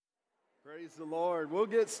Praise the Lord. We'll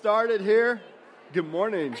get started here. Good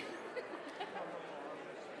morning.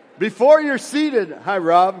 Before you're seated, hi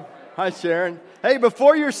Rob, hi Sharon. Hey,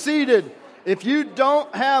 before you're seated, if you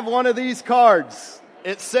don't have one of these cards,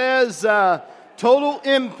 it says Total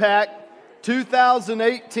Impact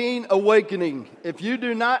 2018 Awakening. If you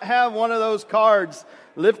do not have one of those cards,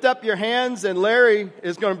 lift up your hands and Larry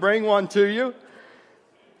is going to bring one to you.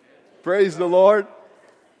 Praise the Lord.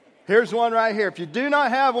 Here's one right here. If you do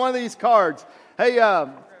not have one of these cards, hey,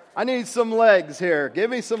 I need some legs here. Give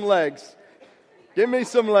me some legs. Give me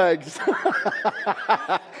some legs.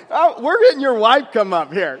 Oh, we're getting your wife come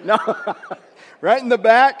up here. No, right in the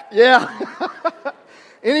back. Yeah.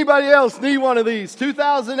 Anybody else need one of these?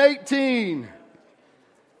 2018.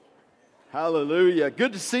 Hallelujah.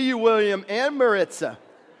 Good to see you, William and Maritza.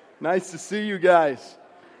 Nice to see you guys.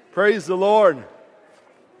 Praise the Lord.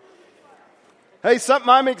 Hey, something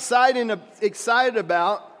I'm excited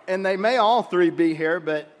about, and they may all three be here,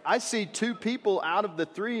 but I see two people out of the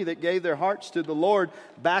three that gave their hearts to the Lord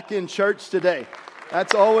back in church today.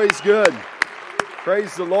 That's always good.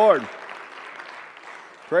 Praise the Lord.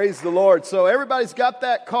 Praise the Lord. So everybody's got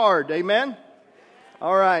that card, amen?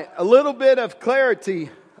 All right, a little bit of clarity.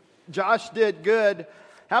 Josh did good.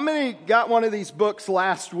 How many got one of these books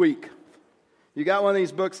last week? You got one of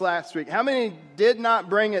these books last week. How many did not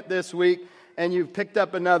bring it this week? And you've picked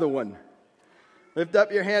up another one? Lift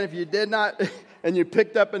up your hand if you did not, and you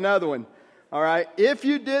picked up another one. All right. If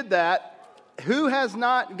you did that, who has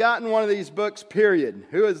not gotten one of these books, period?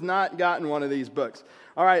 Who has not gotten one of these books?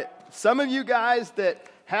 All right. Some of you guys that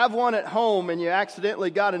have one at home and you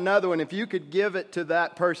accidentally got another one, if you could give it to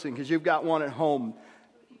that person because you've got one at home.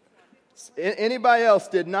 Anybody else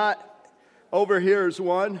did not? Over here is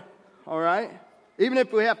one. All right. Even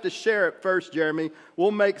if we have to share it first, Jeremy,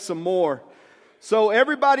 we'll make some more. So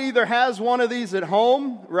everybody either has one of these at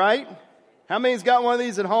home, right? How many's got one of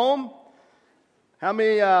these at home? How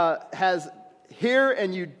many has here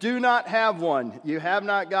and you do not have one? You have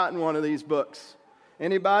not gotten one of these books.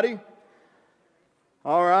 Anybody?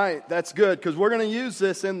 All right, that's good because we're going to use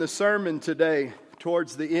this in the sermon today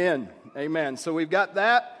towards the end. Amen. So we've got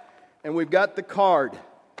that and we've got the card.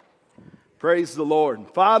 Praise the Lord.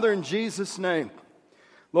 Father, in Jesus' name,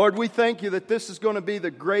 Lord, we thank you that this is going to be the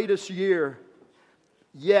greatest year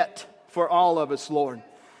yet for all of us, Lord.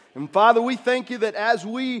 And Father, we thank you that as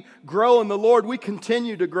we grow in the Lord, we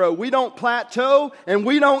continue to grow. We don't plateau and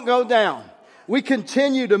we don't go down. We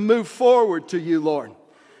continue to move forward to you, Lord.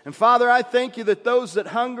 And Father, I thank you that those that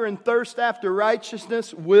hunger and thirst after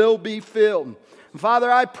righteousness will be filled. And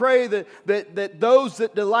Father, I pray that those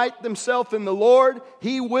that delight themselves in the Lord,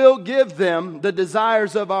 He will give them the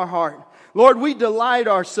desires of our heart. Lord, we delight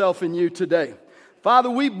ourselves in you today.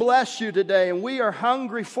 Father, we bless you today, and we are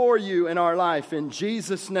hungry for you in our life. In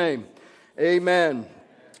Jesus' name, amen.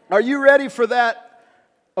 Are you ready for that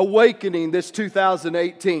awakening this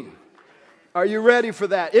 2018? Are you ready for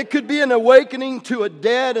that? It could be an awakening to a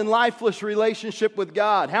dead and lifeless relationship with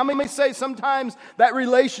God. How many may say sometimes that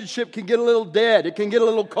relationship can get a little dead? It can get a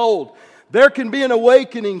little cold. There can be an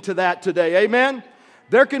awakening to that today. Amen?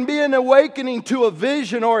 There can be an awakening to a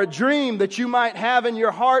vision or a dream that you might have in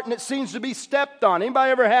your heart and it seems to be stepped on.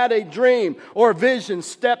 Anybody ever had a dream or a vision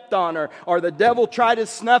stepped on or the devil tried to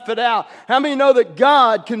snuff it out? How many know that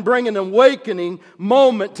God can bring an awakening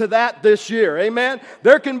moment to that this year? Amen?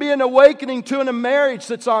 There can be an awakening to a marriage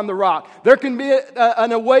that's on the rock. There can be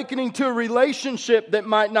an awakening to a relationship that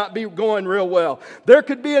might not be going real well. There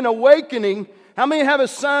could be an awakening. How many have a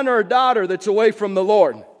son or a daughter that's away from the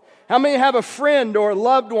Lord? How many have a friend or a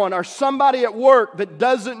loved one or somebody at work that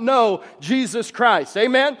doesn't know Jesus Christ?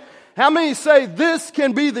 Amen? How many say this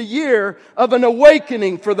can be the year of an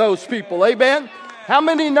awakening for those people? Amen? How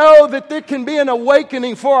many know that there can be an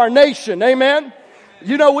awakening for our nation? Amen?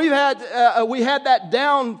 You know, we had that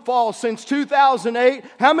downfall since 2008.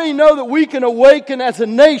 How many know that we can awaken as a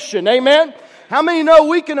nation? Amen? How many know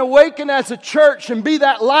we can awaken as a church and be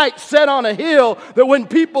that light set on a hill that when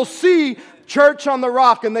people see Church on the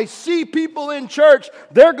Rock and they see people in church,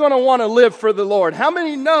 they're going to want to live for the Lord? How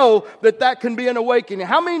many know that that can be an awakening?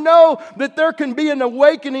 How many know that there can be an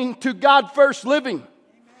awakening to God first living?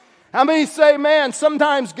 How many say, man,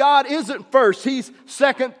 sometimes God isn't first. He's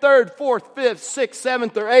second, third, fourth, fifth, sixth,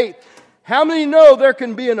 seventh, or eighth. How many know there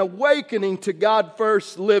can be an awakening to God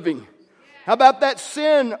first living? How about that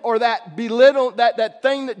sin or that belittle, that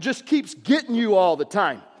thing that just keeps getting you all the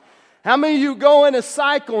time? How many of you go in a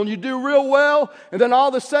cycle and you do real well, and then all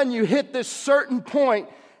of a sudden you hit this certain point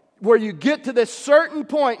where you get to this certain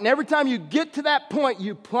point, and every time you get to that point,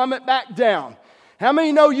 you plummet back down? How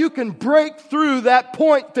many know you can break through that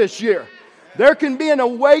point this year? There can be an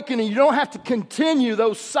awakening. You don't have to continue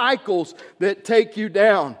those cycles that take you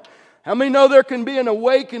down. How many know there can be an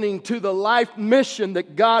awakening to the life mission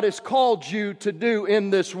that God has called you to do in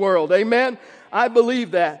this world? Amen? I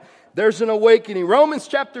believe that. There's an awakening. Romans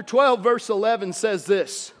chapter 12, verse 11 says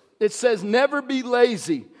this. It says, never be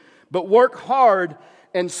lazy, but work hard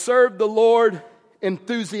and serve the Lord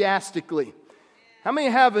enthusiastically. How many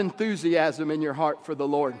have enthusiasm in your heart for the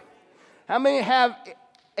Lord? How many have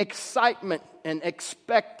excitement and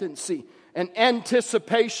expectancy and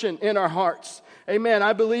anticipation in our hearts? Amen.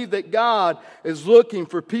 I believe that God is looking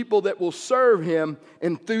for people that will serve Him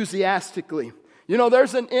enthusiastically. You know,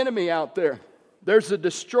 there's an enemy out there. There's a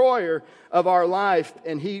destroyer of our life,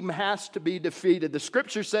 and he has to be defeated. The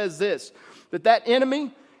scripture says this, that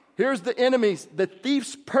enemy, here's the enemy's, the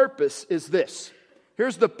thief's purpose is this.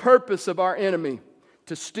 Here's the purpose of our enemy.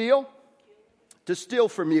 To steal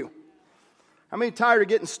from you. How many tired of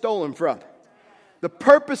getting stolen from? The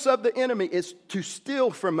purpose of the enemy is to steal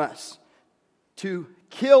from us. To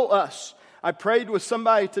kill us. I prayed with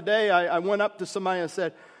somebody today. I went up to somebody and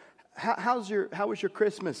said, how was your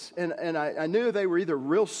Christmas? And I knew they were either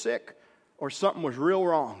real sick or something was real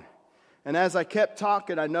wrong. And as I kept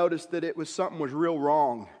talking, I noticed that something was real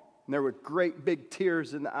wrong. And there were great big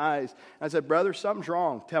tears in the eyes. I said, brother, something's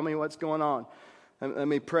wrong. Tell me what's going on. Let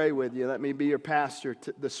me pray with you. Let me be your pastor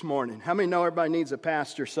this morning. How many know everybody needs a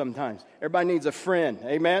pastor sometimes? Everybody needs a friend.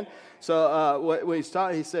 Amen? So when he's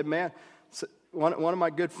talking, he said, man, one of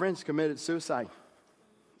my good friends committed suicide.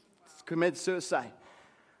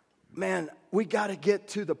 Man, we got to get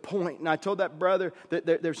to the point. And I told that brother that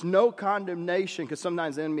there's no condemnation, because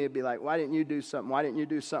sometimes the enemy would be like, why didn't you do something? Why didn't you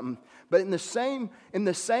do something? But in the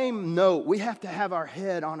same note, we have to have our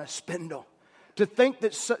head on a spindle. To think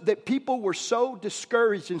that people were so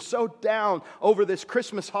discouraged and so down over this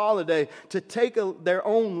Christmas holiday to take their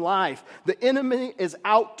own life. The enemy is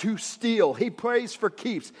out to steal. He plays for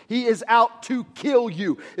keeps. He is out to kill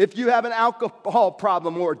you. If you have an alcohol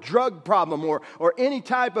problem or a drug problem or any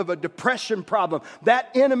type of a depression problem, that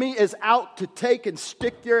enemy is out to take and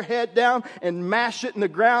stick your head down and mash it in the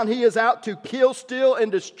ground. He is out to kill, steal,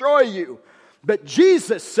 and destroy you. But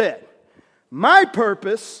Jesus said, my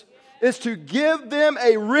purpose is to give them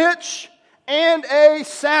a rich and a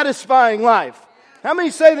satisfying life. How many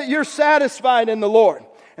say that you're satisfied in the Lord?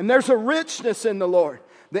 And there's a richness in the Lord.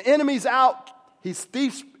 The enemy's out. His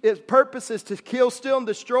purpose is to kill, steal, and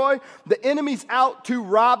destroy. The enemy's out to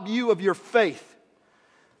rob you of your faith.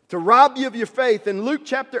 To rob you of your faith. In Luke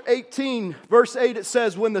chapter 18, verse 8, it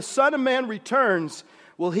says, when the Son of Man returns,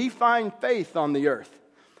 will He find faith on the earth?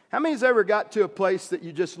 How many's ever got to a place that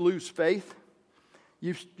you just lose faith?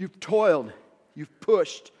 You've toiled, you've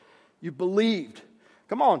pushed, you've believed.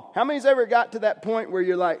 Come on, how many's ever got to that point where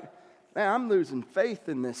you're like, man, I'm losing faith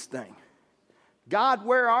in this thing. God,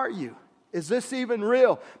 where are you? Is this even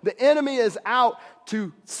real? The enemy is out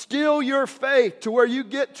to steal your faith to where you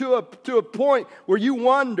get to a point where you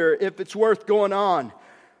wonder if it's worth going on.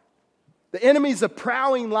 The enemy's a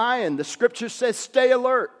prowling lion. The scripture says, stay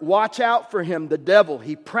alert. Watch out for him, the devil.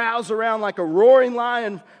 He prowls around like a roaring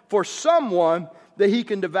lion for someone that he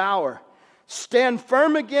can devour. Stand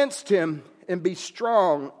firm against him and be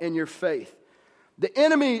strong in your faith. The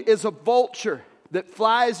enemy is a vulture that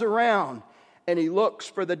flies around and he looks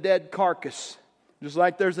for the dead carcass. Just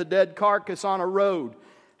like there's a dead carcass on a road.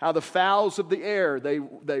 How the fowls of the air,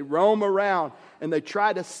 they roam around and they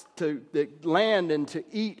try to land and to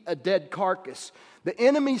eat a dead carcass. The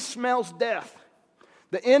enemy smells death.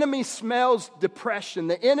 The enemy smells depression.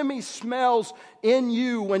 The enemy smells in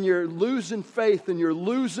you when you're losing faith and you're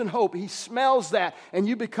losing hope. He smells that and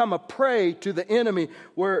you become a prey to the enemy.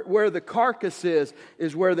 Where the carcass is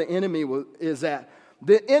where the enemy is at.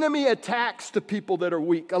 The enemy attacks the people that are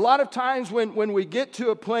weak. A lot of times when we get to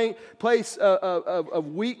a place of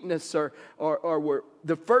weakness or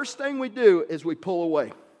the first thing we do is we pull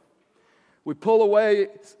away. We pull away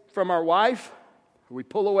from our wife. We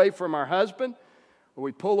pull away from our husband. Or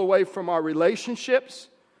we pull away from our relationships.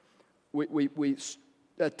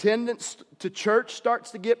 Attendance to church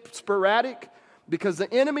starts to get sporadic because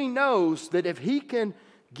the enemy knows that if he can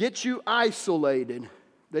get you isolated,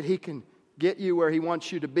 that he can get you where he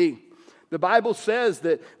wants you to be. The Bible says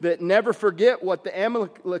that never forget what the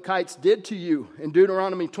Amalekites did to you in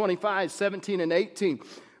Deuteronomy 25, 17, and 18.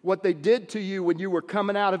 What they did to you when you were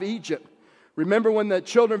coming out of Egypt. Remember when the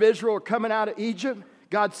children of Israel were coming out of Egypt?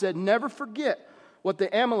 God said, never forget what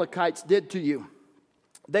the Amalekites did to you.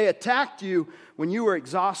 They attacked you when you were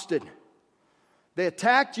exhausted. They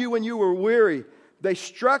attacked you when you were weary. They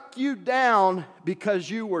struck you down because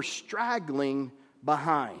you were straggling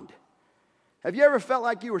behind. Have you ever felt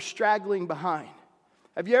like you were straggling behind?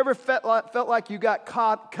 Have you ever felt like you got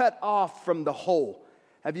cut off from the whole?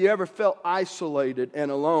 Have you ever felt isolated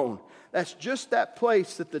and alone? That's just that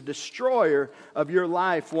place that the destroyer of your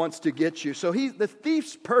life wants to get you. So the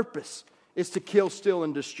thief's purpose is to kill, steal,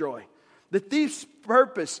 and destroy. The thief's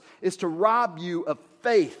purpose is to rob you of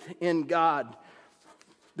faith in God.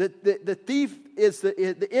 The thief is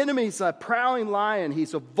the enemy's a prowling lion.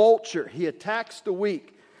 He's a vulture. He attacks the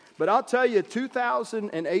weak. But I'll tell you,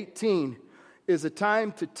 2018 is a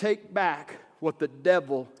time to take back what the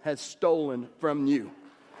devil has stolen from you.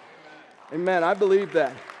 Amen. I believe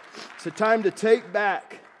that. It's a time to take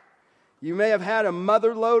back. You may have had a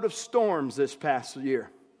motherload of storms this past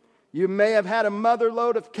year. You may have had a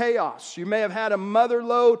motherload of chaos. You may have had a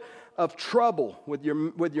motherload of trouble with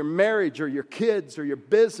your marriage or your kids or your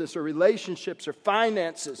business or relationships or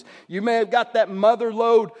finances. You may have got that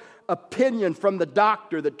motherload opinion from the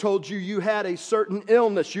doctor that told you had a certain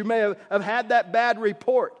illness. You may have had that bad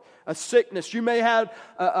report, a sickness. You may have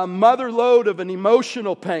a motherload of an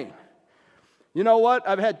emotional pain. You know what?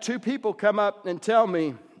 I've had 2 people come up and tell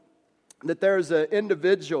me that there's an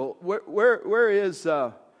individual. Where is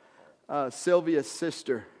Sylvia's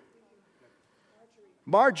sister?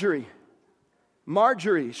 Marjorie.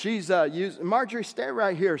 She's using. Marjorie, stay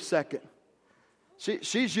right here a second.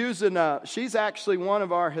 She's actually one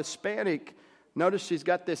of our Hispanic. Notice she's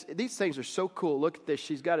got this. These things are so cool. Look at this.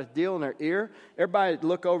 She's got a deal in her ear. Everybody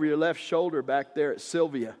look over your left shoulder back there at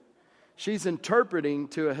Sylvia. She's interpreting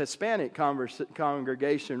to a Hispanic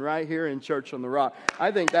congregation right here in Church on the Rock.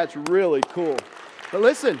 I think that's really cool. But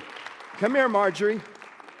listen, come here, Marjorie.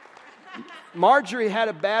 Marjorie had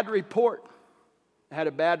a bad report. Had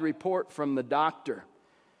a bad report from the doctor.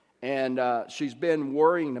 And she's been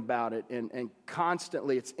worrying about it. And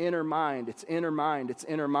constantly, it's in her mind. It's in her mind. It's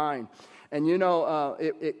in her mind. And you know,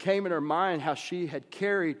 it came in her mind how she had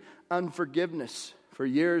carried unforgiveness for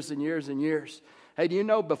years and years and years. Hey, do you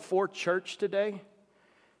know before church today,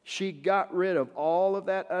 she got rid of all of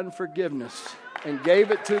that unforgiveness and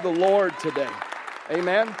gave it to the Lord today.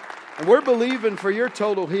 Amen? And we're believing for your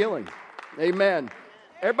total healing. Amen.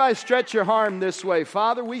 Everybody stretch your arm this way.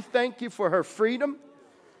 Father, we thank you for her freedom.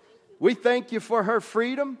 We thank you for her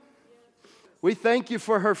freedom. We thank you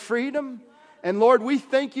for her freedom. And Lord, we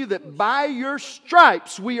thank you that by your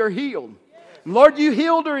stripes we are healed. And Lord, you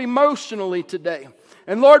healed her emotionally today.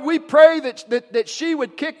 And Lord, we pray that she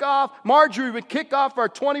would Marjorie would kick off our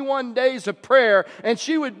 21 days of prayer. And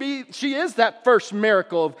she is that first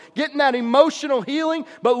miracle of getting that emotional healing.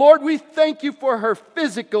 But Lord, we thank you for her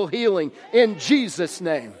physical healing in Jesus'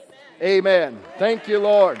 name. Amen. Thank you,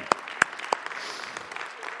 Lord.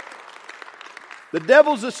 The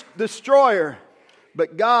devil's a destroyer,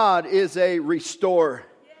 but God is a restorer.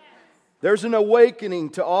 There's an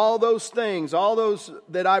awakening to all those things, all those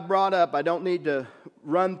that I brought up. I don't need to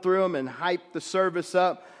run through them and hype the service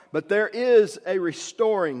up. But there is a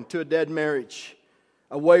restoring to a dead marriage,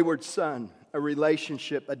 a wayward son, a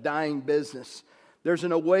relationship, a dying business. There's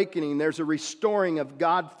an awakening. There's a restoring of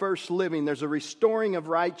God first living. There's a restoring of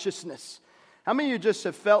righteousness. How many of you just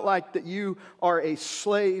have felt like that you are a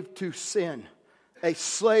slave to sin, a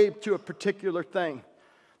slave to a particular thing?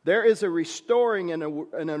 There is a restoring and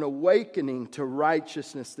an awakening to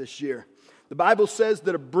righteousness this year. The Bible says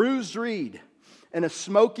that a bruised reed and a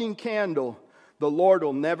smoking candle, the Lord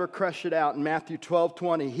will never crush it out. In Matthew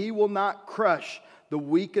 12:20, He will not crush the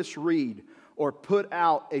weakest reed or put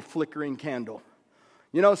out a flickering candle.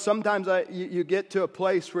 You know, sometimes you get to a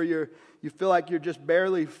place where you feel like you're just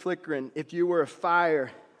barely flickering. If you were a fire,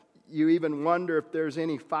 you even wonder if there's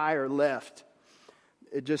any fire left.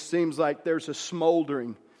 It just seems like there's a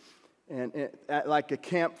smoldering. And like a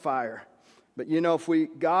campfire. But you know,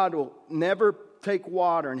 God will never take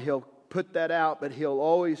water and He'll put that out, but He'll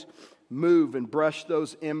always move and brush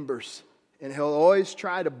those embers. And He'll always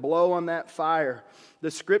try to blow on that fire.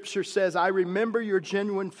 The scripture says, I remember your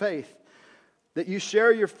genuine faith, that you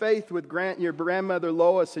share your faith with your grandmother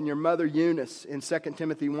Lois and your mother Eunice in 2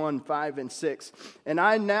 Timothy 1:5-6. And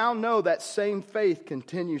I now know that same faith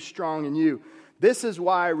continues strong in you. This is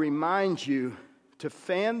why I remind you to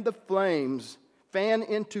fan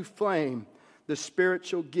into flame the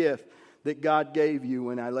spiritual gift that God gave you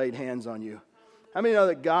when I laid hands on you. How many know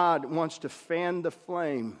that God wants to fan the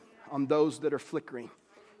flame on those that are flickering?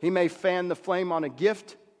 He may fan the flame on a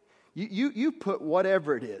gift. You put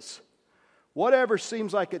whatever it is. Whatever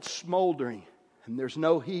seems like it's smoldering and there's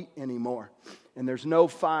no heat anymore and there's no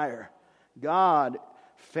fire. God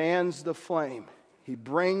fans the flame. He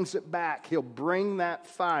brings it back. He'll bring that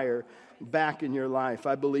fire back in your life.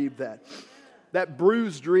 I believe that. That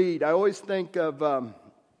bruised reed, I always think of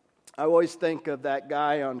I always think of that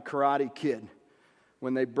guy on Karate Kid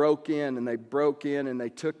when they broke in and they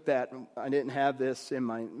took that. I didn't have this in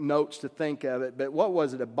my notes to think of it, but what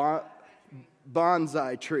was it? A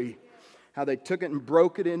bonsai tree. How they took it and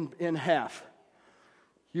broke it in half.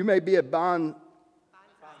 You may be a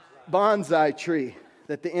bonsai tree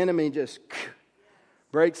that the enemy just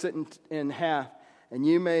breaks it in half. And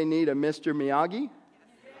you may need a Mr. Miyagi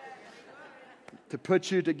to put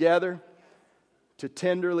you together, to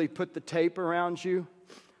tenderly put the tape around you,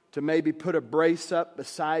 to maybe put a brace up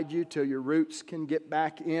beside you till your roots can get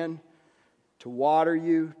back in, to water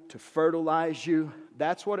you, to fertilize you.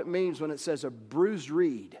 That's what it means when it says a bruised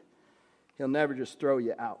reed. He'll never just throw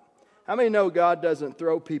you out. How many know God doesn't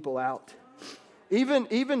throw people out? Even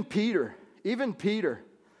Peter.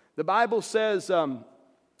 The Bible says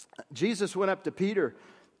Jesus went up to Peter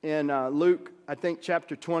in Luke, I think,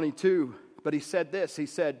 chapter 22. But he said this. He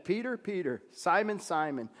said, Peter, Peter, Simon,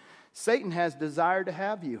 Simon, Satan has desired to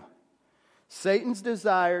have you. Satan's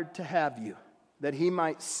desired to have you, that he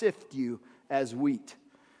might sift you as wheat.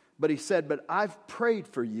 But he said, but I've prayed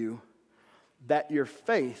for you that your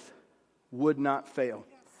faith would not fail.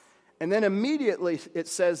 And then immediately it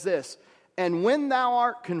says this, and when thou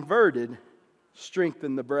art converted,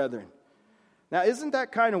 strengthen the brethren. Now, isn't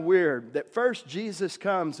that kind of weird that first Jesus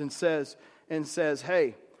comes and says,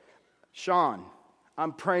 hey, Sean,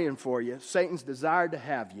 I'm praying for you. Satan's desired to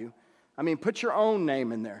have you. I mean, put your own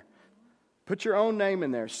name in there. Put your own name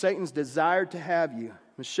in there. Satan's desired to have you.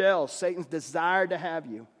 Michelle, Satan's desired to have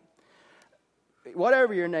you.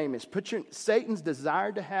 Whatever your name is, Satan's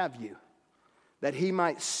desired to have you, that he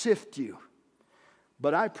might sift you.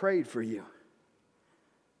 But I prayed for you.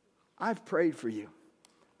 I've prayed for you.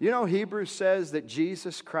 You know, Hebrews says that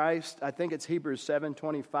Jesus Christ, I think it's Hebrews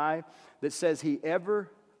 7:25, that says he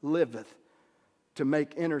ever liveth to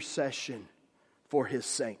make intercession for his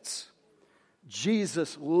saints.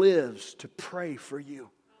 Jesus lives to pray for you,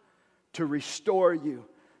 to restore you.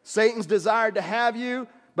 Satan's desired to have you,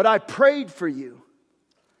 but I prayed for you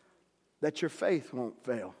that your faith won't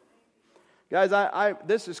fail. Guys,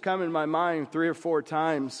 this has come in my mind 3 or 4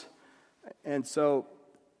 times, and so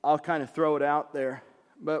I'll kind of throw it out there.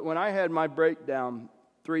 But when I had my breakdown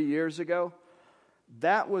 3 years ago,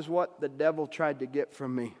 that was what the devil tried to get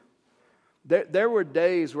from me. There were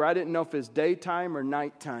days where I didn't know if it was daytime or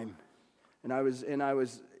nighttime, and I was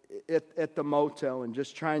at the motel and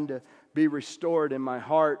just trying to be restored in my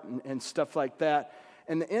heart and stuff like that.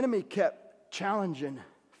 And the enemy kept challenging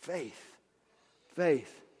faith.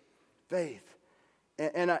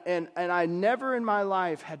 And I never in my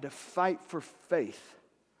life had to fight for faith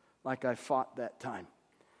like I fought that time.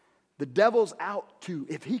 The devil's out to,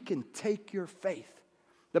 if he can take your faith.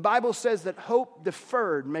 The Bible says that hope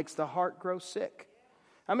deferred makes the heart grow sick.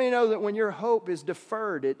 How many know that when your hope is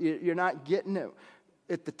deferred, you're not getting it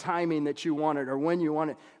at the timing that you want it or when you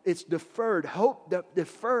want it? It's deferred. Hope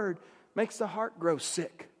deferred makes the heart grow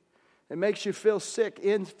sick. It makes you feel sick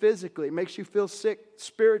physically. It makes you feel sick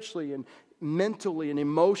spiritually and mentally and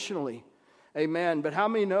emotionally. Amen. But how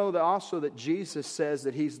many know that also that Jesus says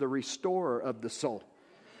that he's the restorer of the soul?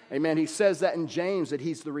 Amen. He says that in James, that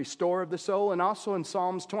he's the restorer of the soul. And also in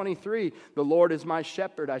Psalms 23, the Lord is my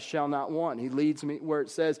shepherd, I shall not want. He leads me, where it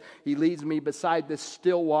says, he leads me beside the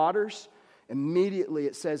still waters. Immediately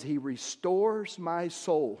it says, he restores my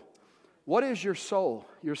soul. What is your soul?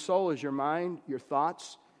 Your soul is your mind, your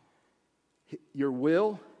thoughts, your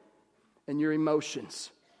will, and your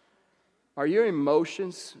emotions. Are your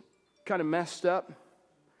emotions kind of messed up?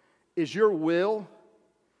 Is your will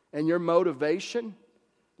and your motivation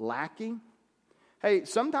lacking? Hey,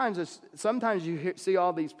 sometimes you see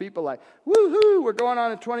all these people like, woohoo, we're going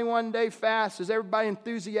on a 21-day fast. Is everybody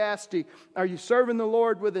enthusiastic? Are you serving the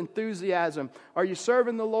Lord with enthusiasm? Are you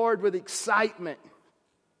serving the Lord with excitement?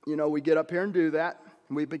 You know, we get up here and do that.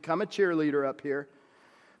 We become a cheerleader up here.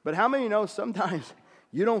 But how many know sometimes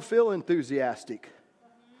you don't feel enthusiastic?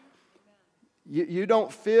 You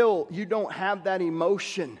don't have that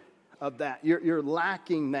emotion of that. You're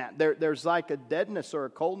lacking that. There's like a deadness or a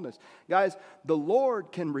coldness. Guys, the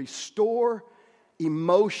Lord can restore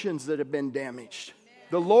emotions that have been damaged.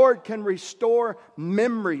 The Lord can restore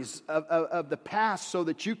memories of the past so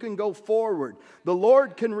that you can go forward. The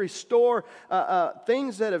Lord can restore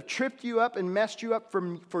things that have tripped you up and messed you up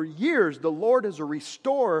for years. The Lord is a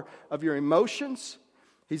restorer of your emotions.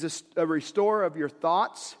 He's a restorer of your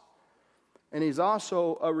thoughts. And He's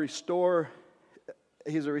also a restorer.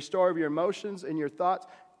 He's a restorer of your emotions and your thoughts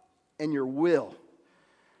and your will.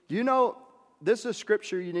 Do you know, this is a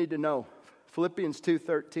scripture you need to know. Philippians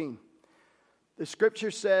 2:13. The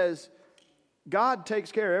scripture says, God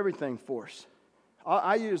takes care of everything for us.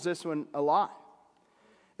 I use this one a lot.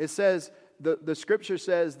 It says, the scripture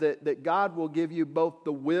says that God will give you both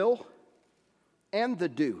the will and the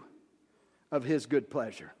do of His good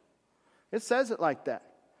pleasure. It says it like that.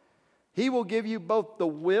 He will give you both the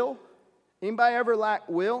will. Anybody ever lack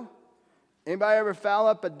will? Anybody ever foul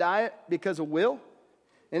up a diet because of will?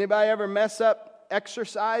 Anybody ever mess up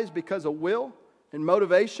exercise because of will and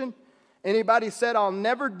motivation? Anybody said, I'll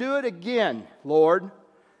never do it again, Lord,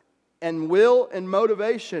 and will and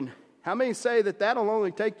motivation? How many say that that'll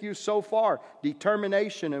only take you so far?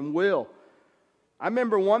 Determination and will. I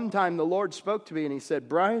remember one time the Lord spoke to me and He said,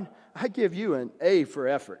 Brian, I give you an A for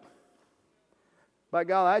effort. By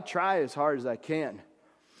God, I try as hard as I can.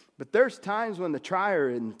 But there's times when the trier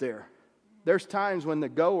isn't there. There's times when the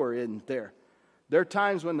goer isn't there. There are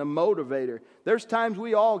times when the motivator. There's times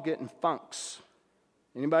we all get in funks.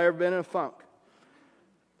 Anybody ever been in a funk?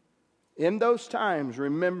 In those times,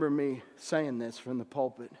 remember me saying this from the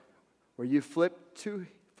pulpit, where you flip to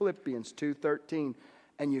Philippians 2:13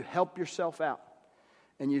 and you help yourself out.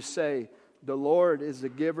 And you say, the Lord is the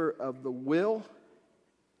giver of the will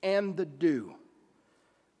and the do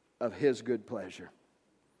of His good pleasure.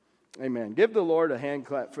 Amen. Give the Lord a hand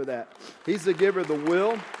clap for that. He's the giver of the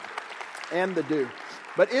will and the do.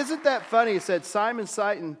 But isn't that funny? He said, Simon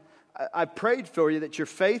Sighton, I prayed for you that your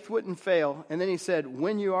faith wouldn't fail. And then He said,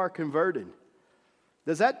 when you are converted.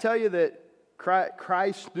 Does that tell you that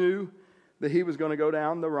Christ knew that He was going to go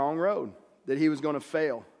down the wrong road? That He was going to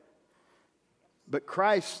fail? But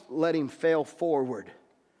Christ let Him fail forward.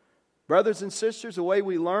 Brothers and sisters, the way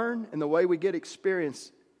we learn and the way we get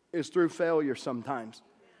experience is through failure sometimes.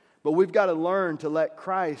 But we've got to learn to let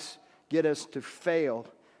Christ get us to fail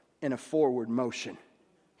in a forward motion.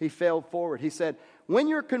 He failed forward. He said, when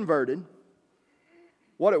you're converted,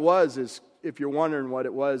 what it was is, if you're wondering what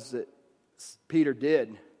it was that Peter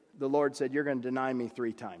did, the Lord said, you're going to deny me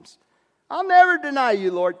 3 times. I'll never deny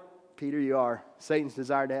you, Lord. Peter, you are. Satan's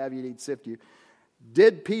desire to have you, he'd sift you.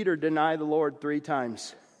 Did Peter deny the Lord 3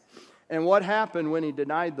 times? And what happened when he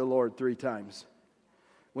denied the Lord 3 times?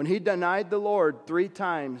 When he denied the Lord 3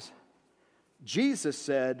 times, Jesus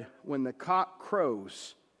said, when the cock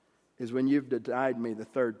crows is when you've denied me the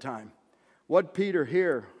 3rd time. What did Peter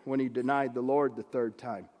hear when he denied the Lord the 3rd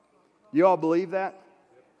time? You all believe that?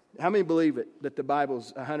 How many believe it, that the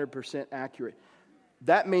Bible's 100% accurate?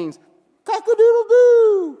 That means,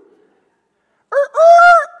 cock-a-doodle-doo!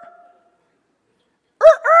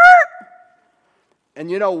 And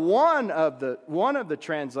you know, one of the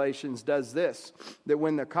translations does this, that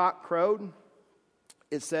when the cock crowed,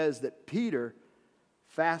 it says that Peter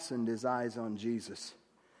fastened his eyes on Jesus.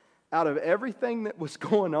 Out of everything that was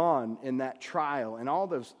going on in that trial and all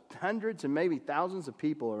those hundreds and maybe thousands of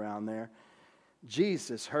people around there,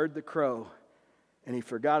 Jesus heard the crow and He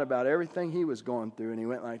forgot about everything He was going through and He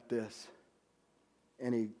went like this.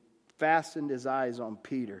 And He fastened His eyes on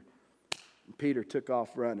Peter. And Peter took off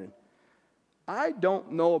running. I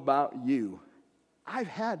don't know about you. I've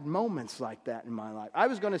had moments like that in my life. I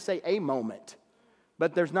was going to say a moment,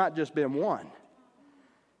 but there's not just been one.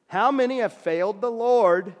 How many have failed the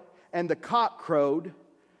Lord and the cock crowed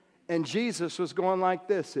and Jesus was going like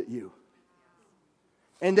this at you?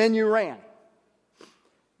 And then you ran.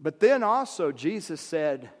 But then also Jesus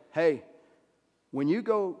said, hey, when you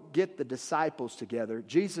go get the disciples together,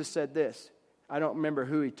 Jesus said this. I don't remember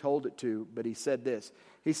who He told it to, but He said this.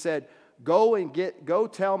 He said, Go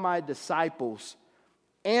tell my disciples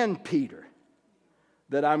and Peter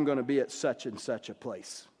that I'm going to be at such and such a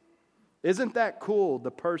place. Isn't that cool,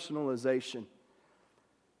 the personalization?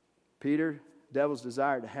 Peter, devil's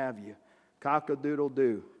desire to have you.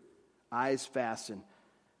 Cock-a-doodle-doo, eyes fastened.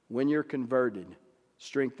 When you're converted,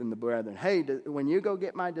 strengthen the brethren. Hey, when you go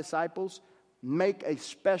get my disciples, make a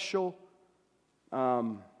special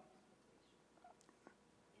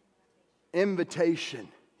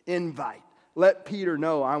invite. Let Peter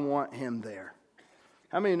know I want him there.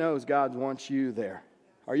 How many knows God wants you there?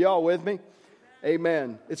 Are y'all with me?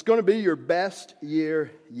 Amen. It's going to be your best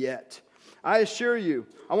year yet. I assure you,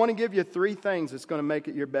 I want to give you 3 things that's going to make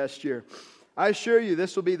it your best year. I assure you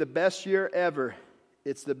this will be the best year ever.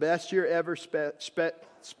 It's the best year ever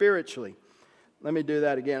spiritually. Let me do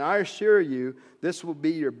that again. I assure you this will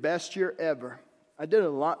be your best year ever. I did a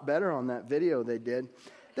lot better on that video they did.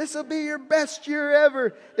 This will be your best year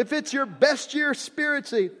ever if it's your best year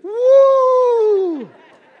spiritually. Woo!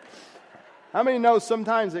 How many know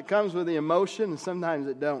sometimes it comes with the emotion and sometimes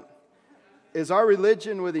it don't? Is our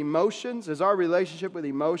religion with emotions? Is our relationship with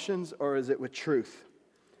emotions, or is it with truth?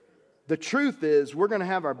 The truth is we're going to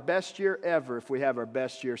have our best year ever if we have our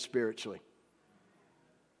best year spiritually.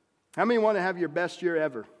 How many want to have your best year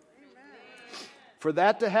ever? For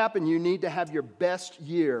that to happen, you need to have your best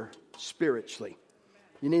year spiritually.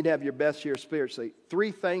 You need to have your best year spiritually.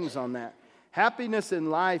 3 things on that. Happiness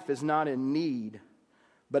in life is not in need,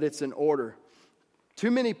 but it's in order.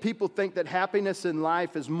 Too many people think that happiness in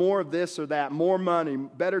life is more of this or that, more money,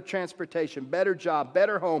 better transportation, better job,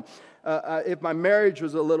 better home. If my marriage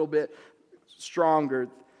was a little bit stronger,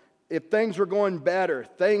 if things were going better,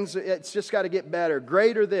 it's just got to get better.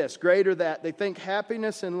 Greater this, greater that. They think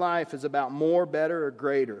happiness in life is about more, better, or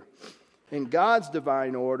greater. In God's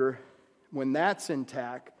divine order, when that's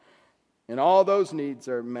intact and all those needs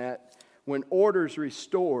are met, when order's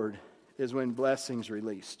restored is when blessing's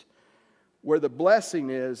released. Where the blessing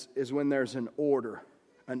is when there's an order.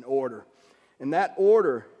 And that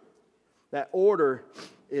order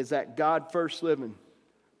is that God first living.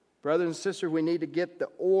 Brothers and sisters, we need to get the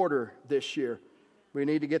order this year. We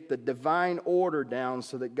need to get the divine order down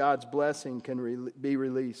so that God's blessing can be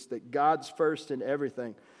released, that God's first in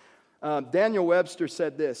everything. Daniel Webster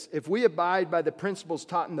said this: if we abide by the principles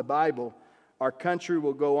taught in the Bible, our country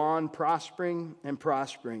will go on prospering and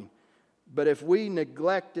prospering. But if we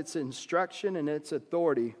neglect its instruction and its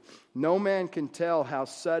authority, no man can tell how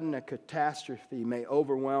sudden a catastrophe may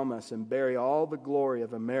overwhelm us and bury all the glory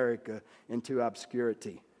of America into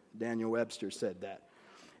obscurity. Daniel Webster said that.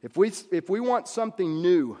 If we want something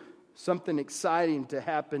new, something exciting to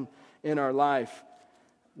happen in our life,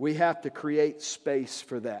 we have to create space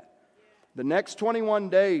for that. The next 21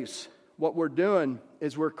 days, what we're doing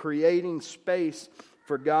is we're creating space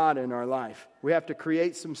for God in our life. We have to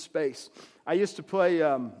create some space. I used to play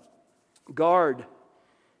guard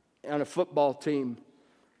on a football team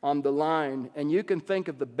on the line, and you can think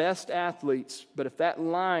of the best athletes, but if that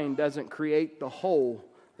line doesn't create the hole,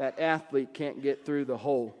 that athlete can't get through the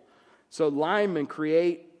hole. So linemen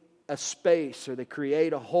create a space, or they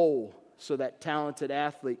create a hole so that talented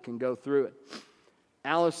athlete can go through it.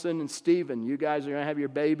 Allison and Stephen, you guys are going to have your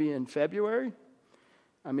baby in February.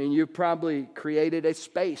 I mean, you've probably created a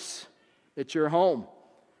space at your home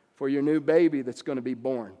for your new baby that's going to be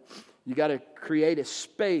born. You got to create a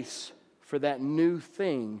space for that new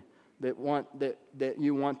thing that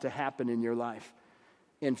you want to happen in your life.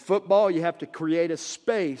 In football, you have to create a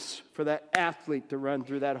space for that athlete to run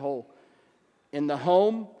through that hole. In the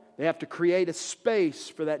home, they have to create a space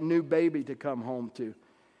for that new baby to come home to.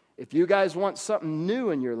 If you guys want something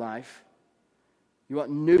new in your life, you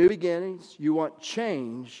want new beginnings, you want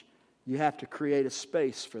change, you have to create a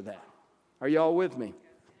space for that. Are you all with me?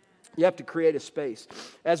 You have to create a space.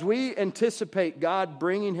 As we anticipate God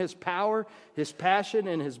bringing His power, His passion,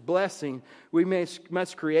 and His blessing, we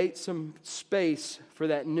must create some space for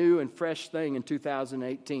that new and fresh thing in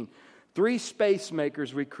 2018. 3 space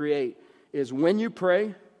makers we create is when you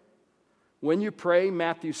pray,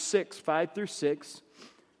 Matthew 6, 5 through 6,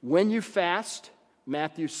 when you fast,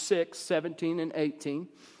 Matthew 6, 17 and 18,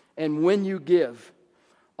 and when you give.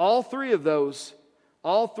 All three of those,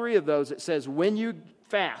 it says when you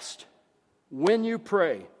fast, when you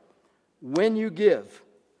pray, when you give.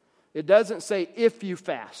 It doesn't say if you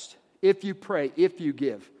fast, if you pray, if you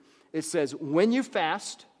give. It says when you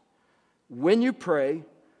fast, when you pray,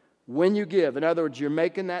 when you give. In other words, you're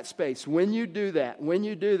making that space. When you do that,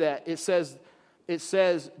 it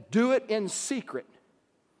says do it in secret.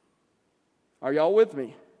 Are y'all with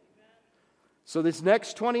me? So this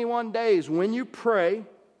next 21 days, when you pray,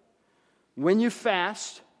 when you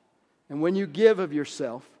fast, and when you give of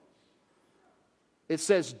yourself, it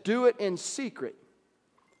says do it in secret.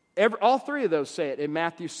 All three of those say it in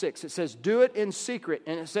Matthew 6. It says do it in secret.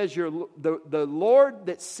 And it says the Lord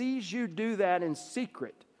that sees you do that in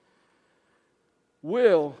secret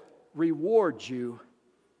will reward you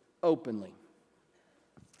openly.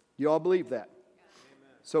 You all believe that?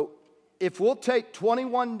 Amen. So if we'll take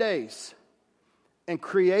 21 days and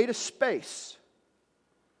create a space,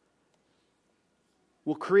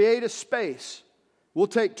 we'll create a space. We'll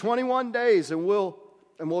take 21 days and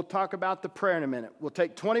we'll talk about the prayer in a minute. We'll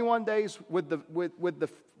take 21 days when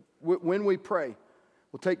we pray.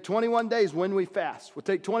 We'll take 21 days when we fast. We'll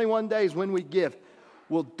take 21 days when we give.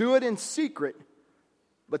 We'll do it in secret.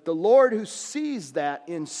 But the Lord who sees that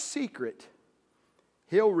in secret,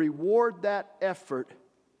 He'll reward that effort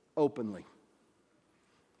openly.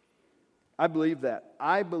 I believe that.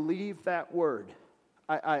 I believe that word.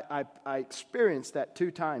 I experienced that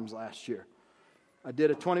 2 times last year. I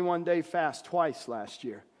did a 21-day fast twice last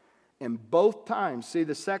year. And both times, see,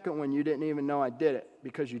 the second one you didn't even know I did it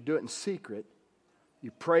because you do it in secret.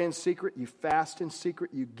 You pray in secret, you fast in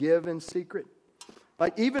secret, you give in secret.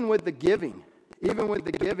 Like even with the giving,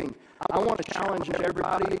 I want to challenge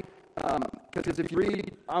everybody because if you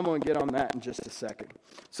read, I'm going to get on that in just a second.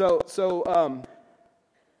 So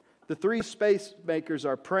The three space makers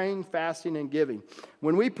are praying, fasting, and giving.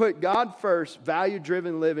 When we put God first,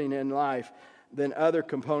 value-driven living in life, then other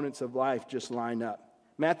components of life just line up.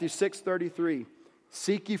 Matthew 6:33,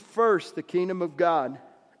 seek ye first the kingdom of God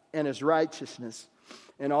and His righteousness,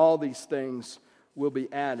 and all these things will be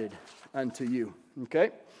added unto you.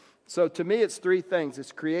 Okay? So to me, it's three things.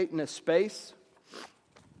 It's creating a space.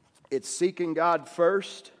 It's seeking God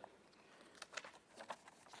first.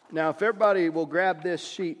 Now, if everybody will grab this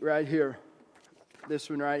sheet right here, this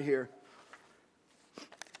one right here.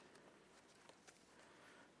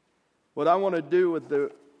 What I want to do with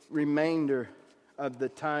the remainder of the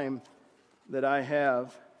time that I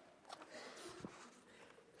have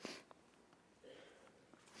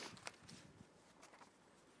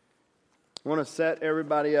I want to set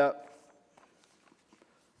everybody up.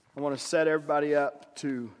 I want to set everybody up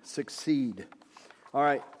to succeed. All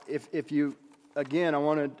right, if you again, I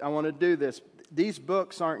want to do this. These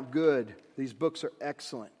books aren't good. These books are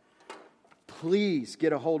excellent. Please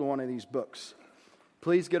get a hold of one of these books.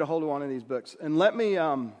 Please get a hold of one of these books. And let me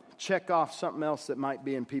check off something else that might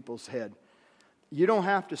be in people's head. You don't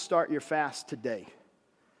have to start your fast today.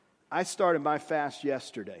 I started my fast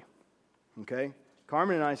yesterday. Okay?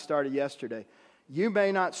 Carmen and I started yesterday. You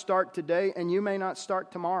may not start today, and you may not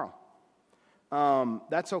start tomorrow.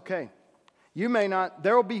 That's okay.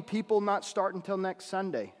 There will be people not starting until next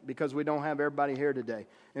Sunday because we don't have everybody here today.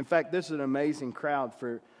 In fact, this is an amazing crowd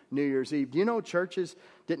for New Year's Eve. Do you know churches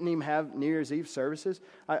didn't even have New Year's Eve services?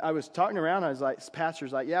 I was talking around, I was like,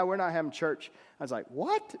 pastor's like, yeah, we're not having church. I was like,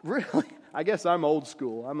 what? Really? I guess I'm old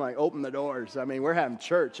school. I'm like, open the doors. I mean, we're having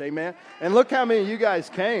church, amen? And look how many of you guys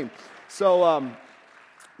came. So,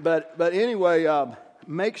 but anyway,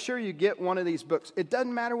 make sure you get one of these books. It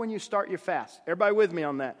doesn't matter when you start your fast. Everybody with me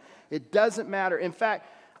on that? It doesn't matter. In fact,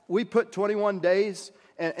 we put 21 days,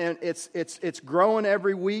 and it's growing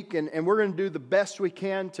every week, and we're going to do the best we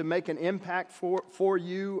can to make an impact for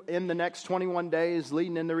you in the next 21 days,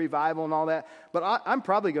 leading into revival and all that. But I'm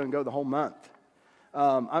probably going to go the whole month.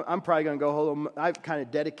 I'm probably going to go whole. I've kind of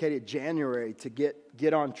dedicated January to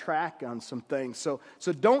get on track on some things. So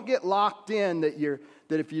don't get locked in that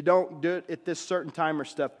if you don't do it at this certain time or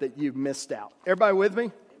stuff that you've missed out. Everybody with me?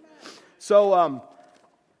 Amen. So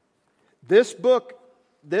this book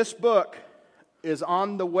is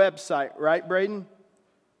on the website, right, Braden?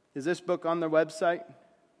 Is this book on the website?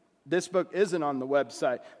 This book isn't on the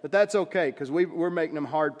website, but that's okay because we're making them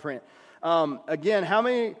hard print. Again, how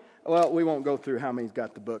many? Well, we won't go through how many's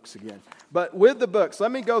got the books again. But with the books,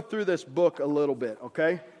 let me go through this book a little bit,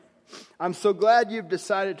 okay? I'm so glad you've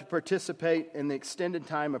decided to participate in the extended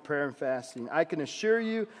time of prayer and fasting. I can assure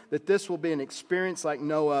you that this will be an experience like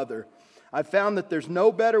no other. I found that there's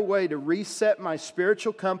no better way to reset my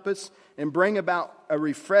spiritual compass and bring about a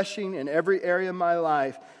refreshing in every area of my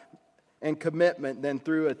life and commitment than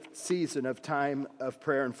through a season of time of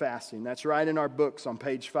prayer and fasting. That's right in our books on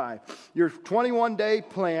page 5. Your 21-day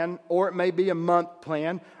plan, or it may be a month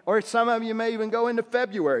plan, or some of you may even go into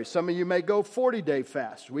February. Some of you may go 40-day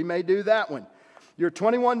fast. We may do that one. Your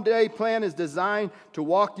 21-day plan is designed to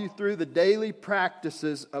walk you through the daily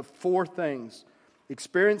practices of 4 things: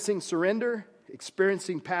 experiencing surrender,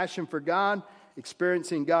 experiencing passion for God,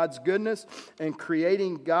 experiencing God's goodness, and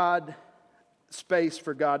creating space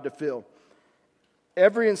for God to fill.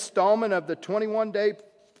 Every installment of the 21-day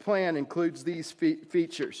plan includes these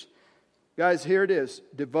features. Guys, here it is: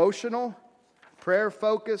 devotional, prayer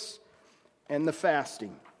focus, and the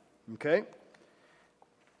fasting. Okay?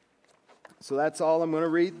 So that's all I'm going to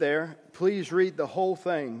read there. Please read the whole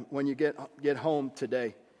thing when you get home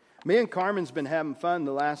today. Me and Carmen's been having fun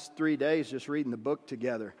the last 3 days just reading the book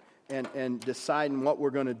together and deciding what we're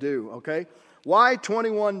going to do, okay? Why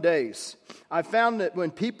 21 days? I found that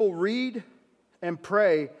when people read and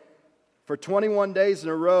pray for 21 days in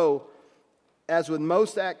a row, as with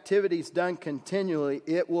most activities done continually,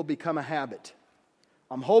 it will become a habit.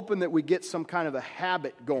 I'm hoping that we get some kind of a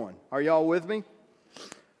habit going. Are y'all with me?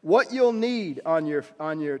 What you'll need on your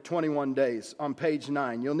 21 days on page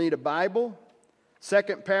 9. You'll need a Bible.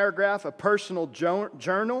 Second paragraph, a personal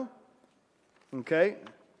journal. Okay?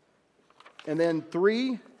 And then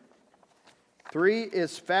 3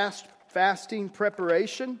 is fasting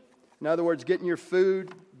preparation. In other words, getting your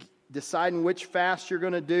food, deciding which fast you're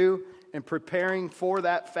going to do, and preparing for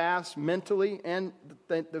that fast mentally and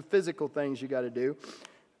the physical things you got to do.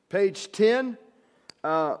 Page 10,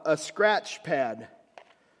 a scratch pad.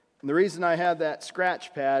 And the reason I have that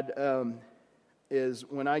scratch pad is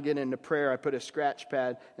when I get into prayer, I put a scratch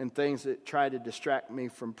pad and things that try to distract me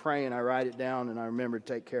from praying. I write it down and I remember to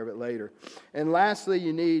take care of it later. And lastly,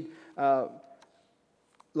 you need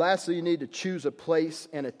lastly, you need to choose a place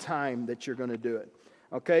and a time that you're going to do it.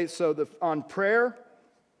 Okay, so on prayer,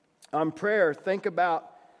 think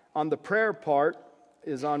about, on the prayer part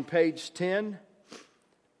is on page 10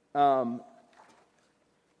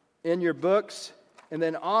 in your books. And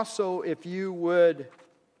then also, if you would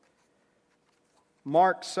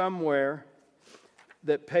mark somewhere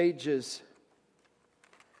that pages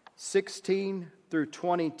 16 through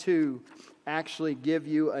 22 actually give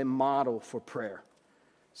you a model for prayer.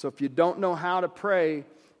 So if you don't know how to pray,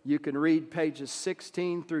 you can read pages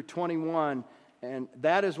 16 through 21. And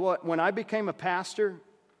that is what, when I became a pastor,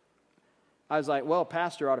 I was like, well, a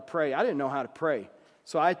pastor ought to pray. I didn't know how to pray.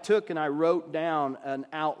 So I took and I wrote down an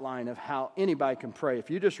outline of how anybody can pray. If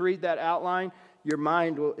you just read that outline, your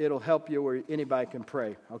mind it'll help you where anybody can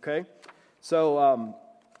pray. Okay, so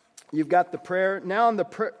you've got the prayer now.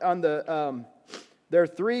 There are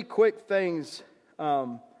three quick things.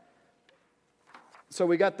 So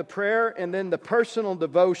we got the prayer, and then the personal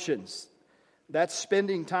devotions. That's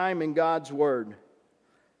spending time in God's Word.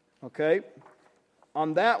 Okay.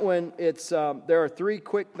 On that one, there are three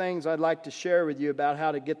quick things I'd like to share with you about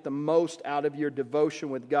how to get the most out of your devotion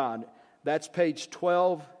with God. That's page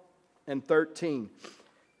 12 and 13.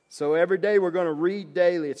 So every day we're going to read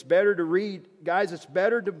daily. It's better to read, guys, it's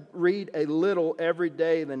better to read a little every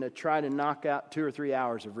day than to try to knock out 2 or 3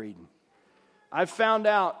 hours of reading. I've found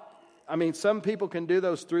out, some people can do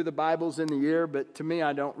those through the Bibles in the year, but to me,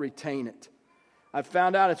 I don't retain it. I've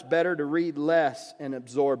found out it's better to read less and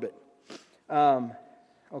absorb it.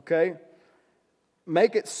 Okay?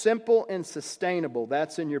 Make it simple and sustainable.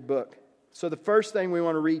 That's in your book. So the first thing we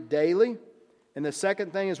want to read daily. And the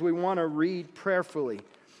second thing is we want to read prayerfully.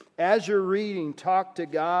 As you're reading, talk to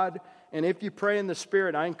God. And if you pray in the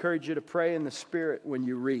Spirit, I encourage you to pray in the Spirit when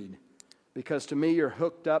you read. Because to me, you're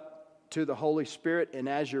hooked up to the Holy Spirit. And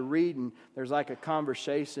as you're reading, there's like a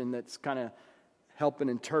conversation that's kind of helping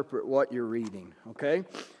interpret what you're reading. Okay?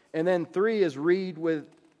 And then 3 is read with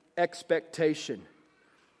expectation.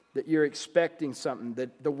 That you're expecting something.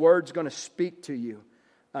 That the Word's going to speak to you.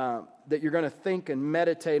 That you're going to think and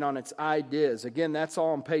meditate on its ideas. Again, that's all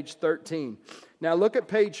on page 13. Now look at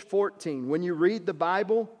page 14. When you read the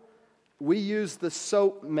Bible, we use the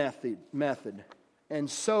SOAP method. And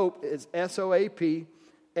SOAP is S-O-A-P.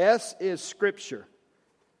 S is Scripture.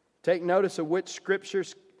 Take notice of which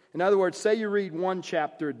Scriptures. In other words, say you read 1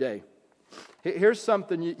 chapter a day. Here's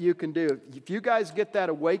something you can do. If you guys get that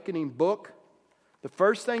Awakening book, the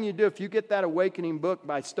first thing you do, if you get that Awakening book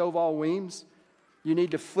by Stovall Weems, you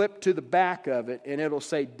need to flip to the back of it, and it'll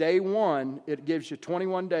say day 1. It gives you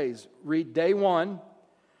 21 days. Read day 1,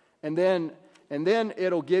 and then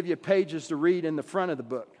it'll give you pages to read in the front of the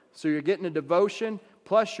book. So you're getting a devotion,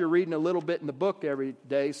 plus you're reading a little bit in the book every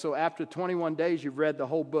day. So after 21 days, you've read the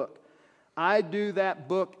whole book. I do that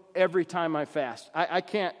book every time I fast. I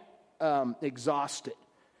can't exhaust it.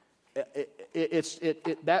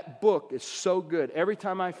 That book is so good. Every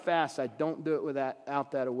time I fast, I don't do it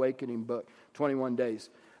without that Awakening book, 21 days.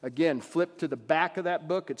 Again, flip to the back of that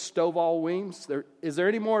book. It's Stovall Weems. Is there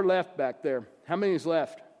any more left back there? How many is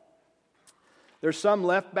left? There's some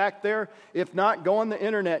left back there. If not, go on the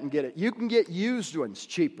internet and get it. You can get used ones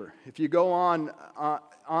cheaper. If you go on,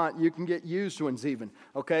 you can get used ones even.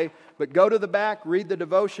 Okay? But go to the back, read the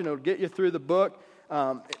devotion. It'll get you through the book.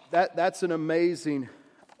 That's an amazing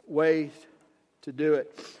way to do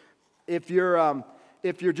it. If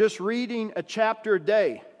you're just reading a chapter a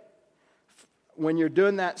day, when you're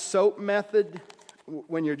doing that SOAP method,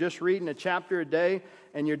 when you're just reading a chapter a day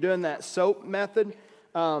and you're doing that SOAP method,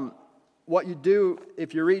 what you do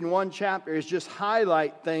if you're reading 1 chapter is just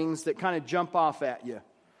highlight things that kind of jump off at you.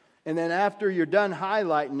 And then after you're done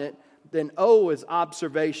highlighting it, then O is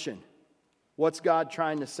observation. What's God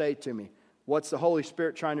trying to say to me? What's the Holy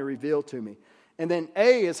Spirit trying to reveal to me? And then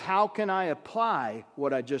A is how can I apply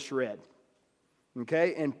what I just read?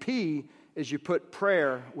 Okay? And P is you put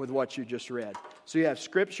prayer with what you just read. So you have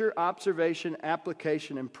Scripture, observation,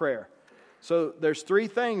 application, and prayer. So there's 3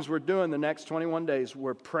 things we're doing the next 21 days.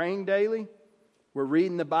 We're praying daily, we're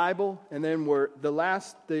reading the Bible, and then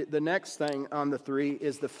the next thing on the 3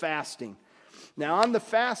 is the fasting. Now on the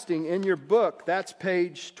fasting in your book, that's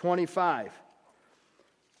page 25.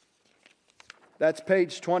 That's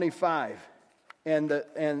page 25. And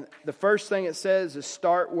the first thing it says is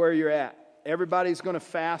start where you're at. Everybody's going to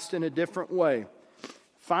fast in a different way.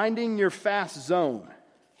 Finding your fast zone.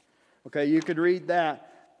 Okay, you could read that.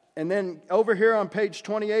 And then over here on page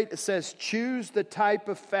 28, it says choose the type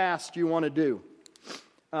of fast you want to do.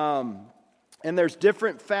 And there's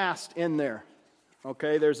different fast in there.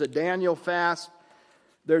 Okay, there's a Daniel fast.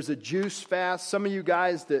 There's a juice fast. Some of you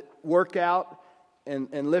guys that work out,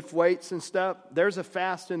 and lift weights and stuff, there's a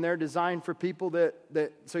fast in there designed for people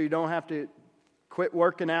that so you don't have to quit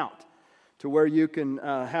working out, to where you can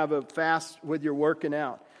have a fast with your working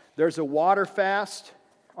out. There's a water fast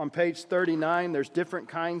on page 39. There's different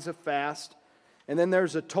kinds of fast. And then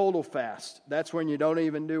there's a total fast. That's when you don't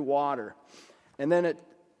even do water. And then at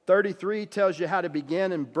 33 tells you how to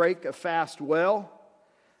begin and break a fast well.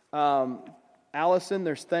 Allison,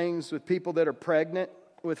 there's things with people that are pregnant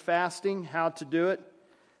with fasting, how to do it.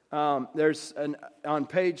 There's on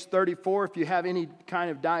page 34, if you have any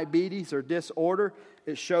kind of diabetes or disorder,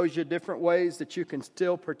 it shows you different ways that you can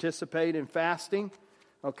still participate in fasting.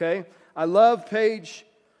 Okay? I love page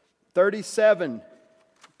 37.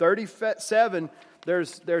 37,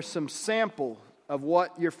 there's some sample of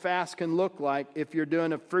what your fast can look like if you're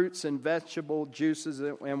doing a fruits and vegetable juices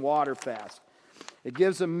and water fast. It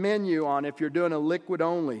gives a menu on if you're doing a liquid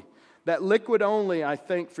only. That liquid only, I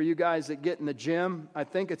think, for you guys that get in the gym, I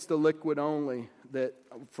think it's the liquid only that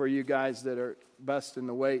for you guys that are busting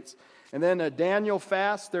the weights. And then a Daniel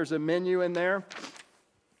fast, there's a menu in there.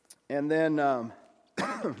 And then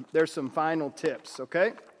there's some final tips,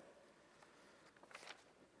 okay?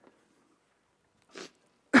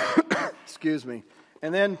 Excuse me.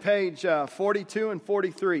 And then page 42 and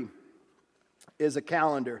 43 is a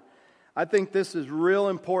calendar. I think this is real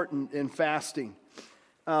important in fasting.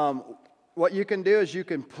 What you can do is you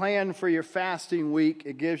can plan for your fasting week.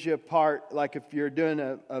 It gives you a part, like if you're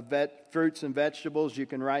doing fruits and vegetables, you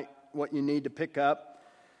can write what you need to pick up.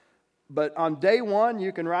 But on day one,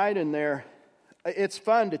 you can write in there. It's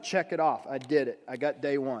fun to check it off. I did it. I got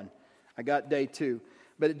day one. I got day two.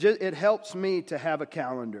 But it helps me to have a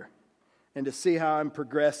calendar and to see how I'm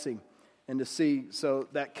progressing and to see. So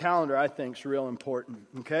that calendar, I think, is real important.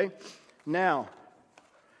 Okay? Now,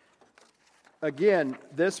 again,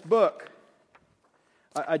 this book,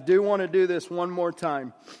 I do want to do this one more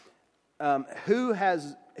time. Who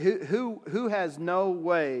has no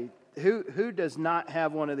way? Who does not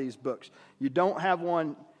have one of these books? You don't have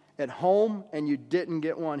one at home, and you didn't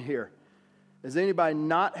get one here. Does anybody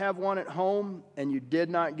not have one at home, and you did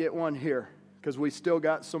not get one here? Because we still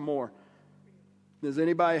got some more. Does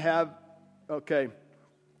anybody have? Okay,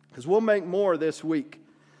 because we'll make more this week.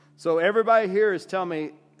 So everybody here is telling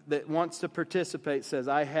me that wants to participate says,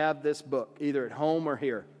 I have this book, either at home or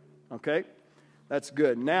here. Okay? That's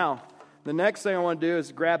good. Now, the next thing I want to do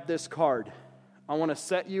is grab this card. I want to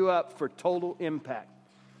set you up for total impact.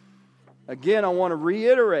 Again, I want to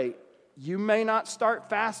reiterate, you may not start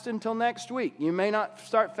fasting until next week. You may not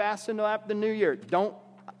start fasting until after the new year. Don't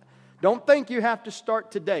think you have to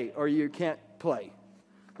start today or you can't play.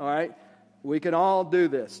 All right? We can all do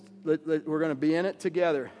this. We're going to be in it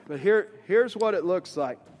together. But here's what it looks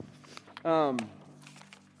like. Carmen,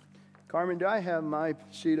 do I have my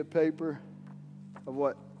sheet of paper of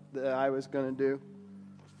what I was going to do?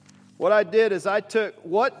 What I did is I took,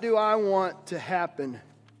 what do I want to happen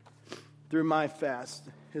through my fast?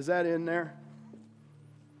 Is that in there?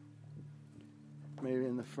 Maybe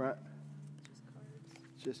in the front.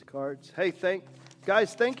 Just cards. Hey, thank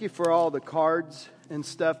you for all the cards and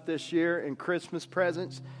stuff this year and Christmas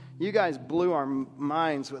presents. You guys blew our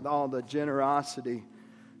minds with all the generosity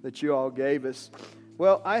that you all gave us.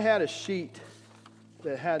 Well, I had a sheet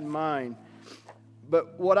that had mine.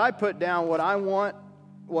 But what I put down, what I want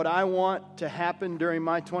to happen during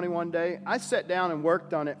my 21 day, I sat down and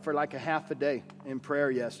worked on it for like a half a day in prayer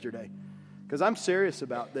yesterday. Because I'm serious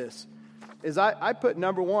about this. I put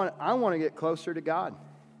number one, I want to get closer to God.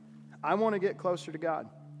 I want to get closer to God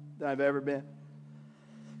than I've ever been.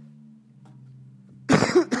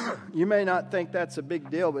 You may not think that's a big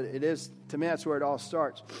deal, but it is. To me, that's where it all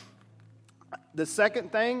starts. The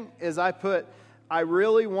second thing is I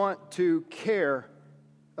really want to care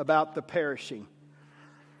about the perishing.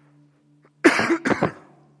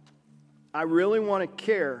 I really want to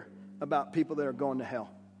care about people that are going to hell.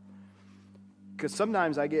 Because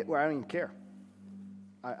sometimes I get where I don't even care.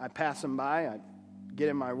 I pass them by, I get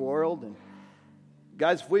in my world, and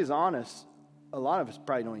guys, if we was honest, a lot of us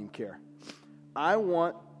probably don't even care. I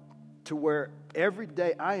want to where every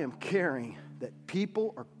day I am caring that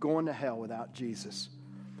people are going to hell without Jesus.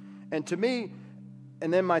 And to me,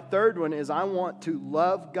 and then my third one is I want to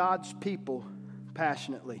love God's people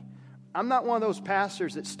passionately. I'm not one of those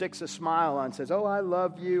pastors that sticks a smile on and says, oh, I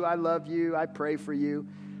love you, I pray for you.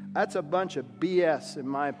 That's a bunch of BS, in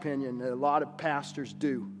my opinion, that a lot of pastors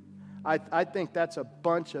do. I think that's a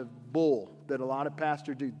bunch of bull that a lot of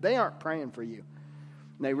pastors do. They aren't praying for you.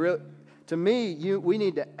 And to me, we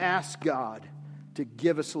need to ask God to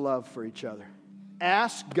give us love for each other.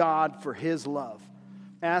 Ask God for His love.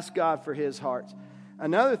 Ask God for His hearts.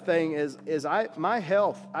 Another thing is my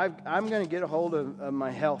health. I'm going to get a hold of my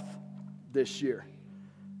health this year.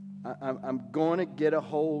 I'm going to get a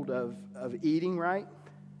hold of eating right.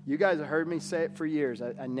 You guys have heard me say it for years.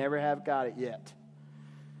 I never have got it yet.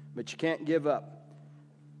 But you can't give up.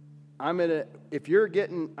 I'm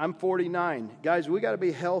 49. Guys, we got to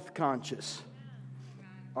be health conscious.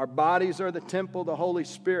 Our bodies are the temple of the Holy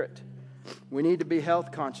Spirit. We need to be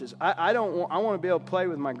health conscious. I want to be able to play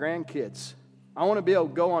with my grandkids. I want to be able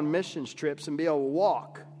to go on missions trips and be able to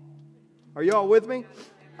walk. Are you all with me?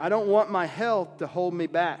 I don't want my health to hold me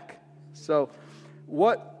back. So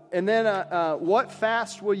what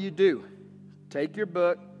fast will you do? Take your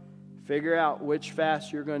book, figure out which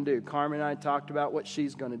fast you're going to do. Carmen and I talked about what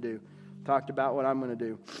she's going to do. Talked about what I'm going to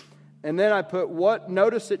do. And then I put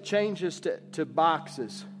notice it changes to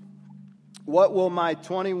boxes. What will my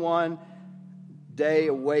 21-day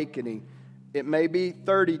awakening? It may be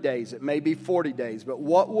 30 days. It may be 40 days. But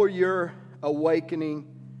what will your awakening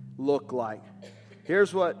look like?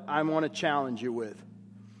 Here's what I want to challenge you with.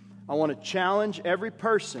 I want to challenge every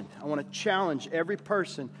person. I want to challenge every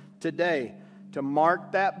person today to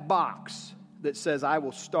mark that box that says, I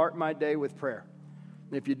will start my day with prayer.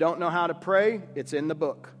 And if you don't know how to pray, it's in the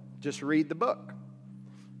book. Just read the book.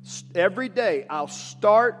 Every day, I'll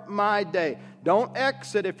start my day. Don't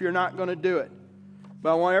exit if you're not going to do it.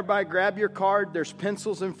 But I want everybody to grab your card. There's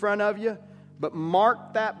pencils in front of you. But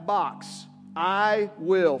mark that box. I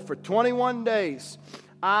will. For 21 days,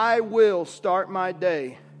 I will start my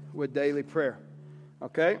day with daily prayer.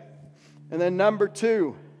 Okay? And then number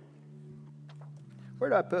 2. Where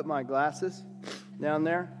did I put my glasses? Down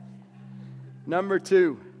there? Number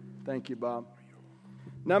 2. Thank you, Bob.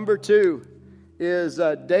 Number 2 is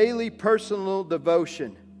daily personal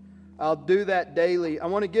devotion. I'll do that daily. I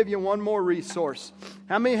want to give you one more resource.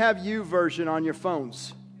 How many have YouVersion on your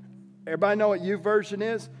phones? Everybody know what YouVersion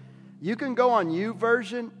is? You can go on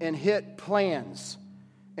YouVersion and hit plans.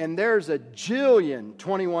 And there's a jillion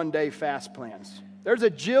 21-day fast plans. There's a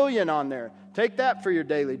jillion on there. Take that for your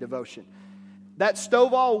daily devotion. That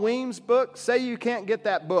Stovall Weems book, say you can't get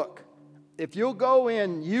that book. If you'll go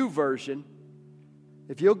in YouVersion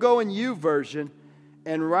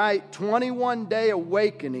and write 21-day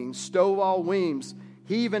awakening, Stovall Weems,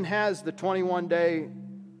 he even has the 21-day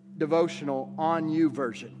devotional on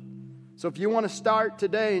YouVersion. So if you want to start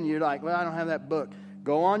today and you're like, well, I don't have that book,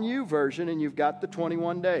 go on YouVersion and you've got the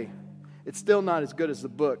 21-day. It's still not as good as the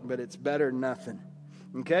book, but it's better than nothing.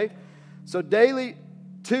 Okay? So daily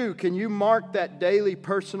 2, can you mark that daily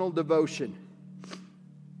personal devotion?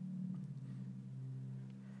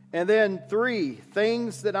 And then 3,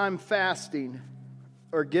 things that I'm fasting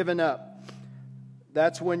or giving up.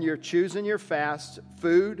 That's when you're choosing your fast.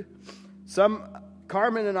 Food.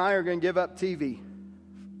 Carmen and I are going to give up TV.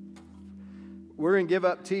 We're going to give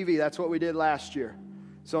up TV. That's what we did last year.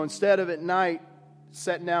 So instead of at night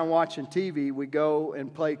sitting down watching TV, we go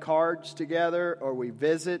and play cards together, or we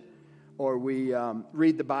visit, or we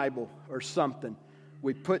read the Bible or something.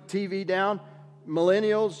 We put TV down.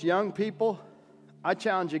 Millennials, young people, I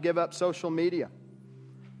challenge you to give up social media.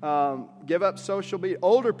 Give up social media.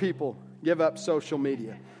 Older people, give up social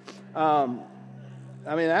media.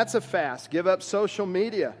 That's a fast. Give up social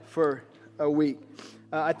media for a week.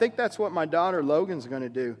 I think that's what my daughter Logan's going to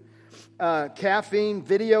do. Caffeine,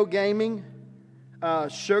 video gaming,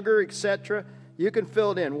 sugar, etc. You can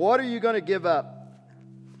fill it in. What are you going to give up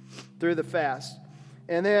through the fast?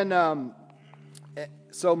 And then,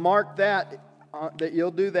 so mark that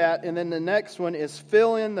you'll do that. And then the next one is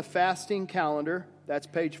fill in the fasting calendar. That's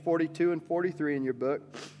page 42 and 43 in your book.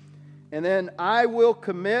 And then I will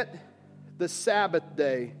commit the Sabbath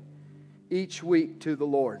day each week to the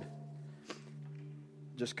Lord.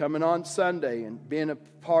 Just coming on Sunday and being a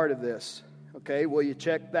part of this. Okay, well, you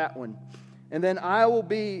check that one. And then I will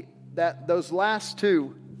be, those last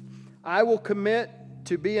 2, I will commit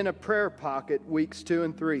to be in a prayer pocket weeks 2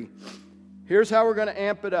 and 3. Here's how we're going to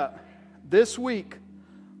amp it up. This week,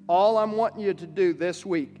 all I'm wanting you to do this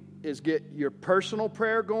week is get your personal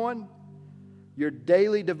prayer going, your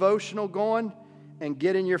daily devotional going, and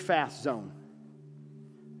get in your fast zone.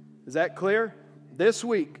 Is that clear? This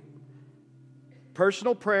week,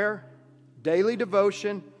 personal prayer, daily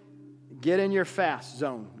devotion, get in your fast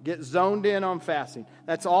zone. Get zoned in on fasting.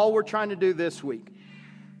 That's all we're trying to do this week.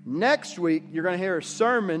 Next week, you're going to hear a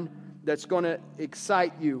sermon that's going to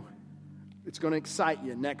excite you. It's going to excite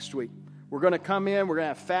you next week. We're going to come in. We're going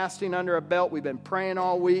to have fasting under a belt. We've been praying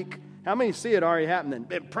all week. How many see it already happening?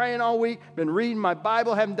 Been praying all week. Been reading my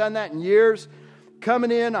Bible. Haven't done that in years.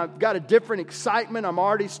 Coming in, I've got a different excitement. I'm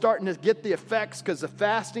already starting to get the effects because the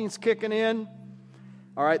fasting's kicking in.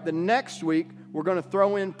 All right, the next week, we're going to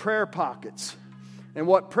throw in prayer pockets. And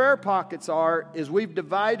what prayer pockets are is we've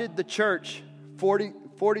divided the church,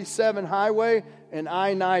 47 Highway and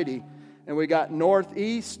I-90. And we got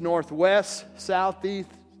northeast, northwest, southeast,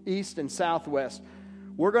 east, and southwest.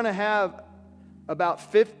 We're going to have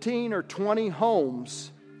about 15 or 20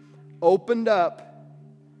 homes opened up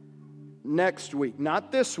next week.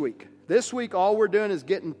 Not this week. This week, all we're doing is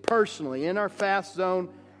getting personally in our fast zone,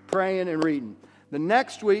 praying and reading. The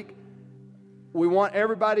next week, we want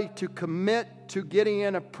everybody to commit to getting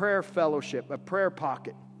in a prayer fellowship, a prayer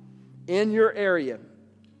pocket in your area.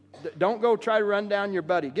 Don't go try to run down your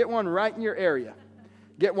buddy. Get one right in your area.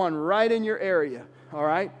 Get one right in your area, all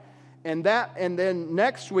right? And then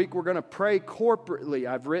next week we're going to pray corporately.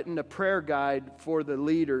 I've written a prayer guide for the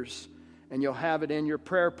leaders, and you'll have it in your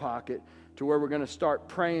prayer pocket to where we're going to start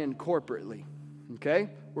praying corporately. Okay?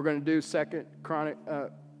 We're going to do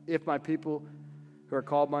if my people who are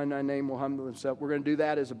called by my name will humble themselves. We're going to do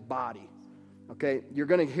that as a body. Okay? You're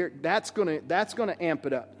going to hear that's going to amp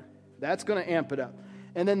it up. That's going to amp it up.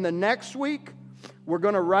 And then the next week we're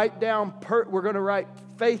going to write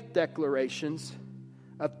faith declarations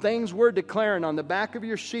of things we're declaring on the back of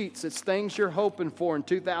your sheets. It's things you're hoping for in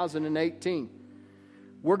 2018.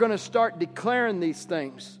 We're going to start declaring these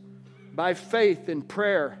things by faith and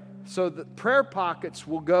prayer. So the prayer pockets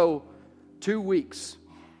will go 2 weeks.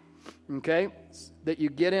 Okay? That you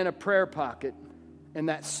get in a prayer pocket. And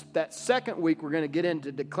that second week, we're going to get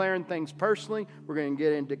into declaring things personally. We're going to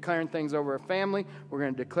get into declaring things over our family. We're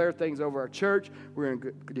going to declare things over our church. We're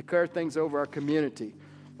going to declare things over our community.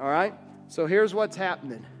 All right? So here's what's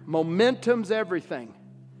happening. Momentum's everything.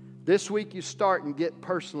 This week, you start and get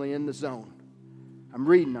personally in the zone. I'm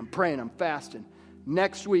reading, I'm praying, I'm fasting.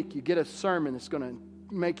 Next week, you get a sermon that's going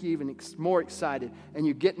to make you even more excited. And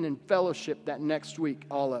you're getting in fellowship that next week,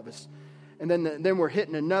 all of us. And then we're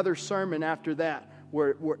hitting another sermon after that.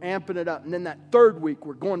 We're amping it up. And then that third week,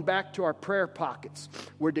 we're going back to our prayer pockets.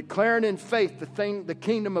 We're declaring in faith the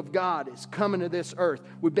kingdom of God is coming to this earth.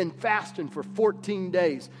 We've been fasting for 14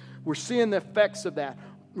 days. We're seeing the effects of that.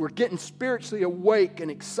 We're getting spiritually awake and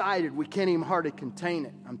excited. We can't even hardly contain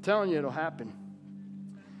it. I'm telling you, it'll happen.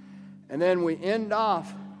 And then we end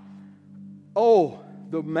off.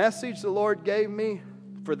 The message the Lord gave me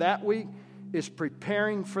for that week is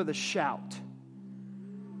preparing for the shout.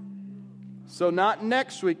 So not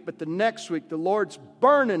next week, but the next week, the Lord's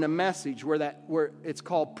burning a message where it's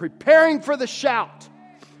called preparing for the shout.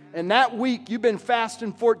 And that week, you've been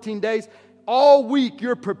fasting 14 days. All week,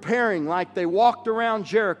 you're preparing like they walked around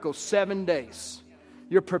Jericho 7 days.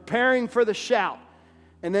 You're preparing for the shout.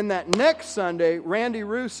 And then that next Sunday, Randy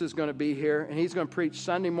Roos is going to be here, and he's going to preach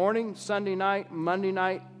Sunday morning, Sunday night, Monday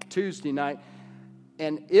night, Tuesday night.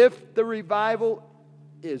 And if the revival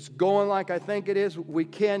is going like I think it is, we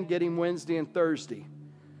can get him Wednesday and Thursday.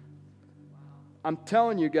 I'm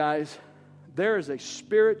telling you guys, there is a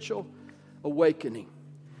spiritual awakening.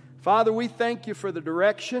 Father, we thank you for the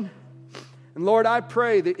direction. And Lord, I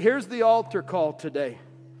pray that here's the altar call today,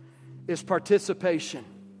 is participation.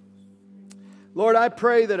 Lord, I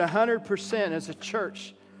pray that 100% as a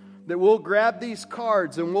church, that we'll grab these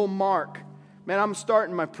cards and we'll mark. Man, I'm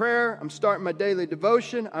starting my prayer. I'm starting my daily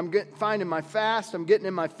devotion. I'm finding my fast. I'm getting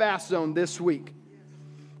in my fast zone this week.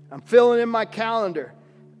 I'm filling in my calendar.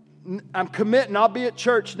 I'm committing. I'll be at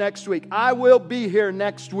church next week. I will be here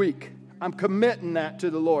next week. I'm committing that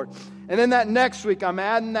to the Lord. And then that next week, I'm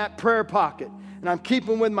adding that prayer pocket. And I'm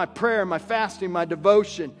keeping with my prayer, my fasting, my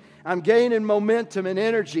devotion. I'm gaining momentum and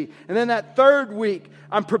energy. And then that third week,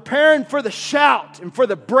 I'm preparing for the shout and for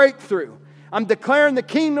the breakthrough. I'm declaring the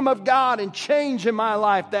kingdom of God and change in my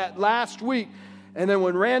life that last week. And then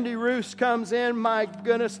when Randy Roos comes in, my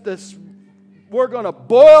goodness, we're going to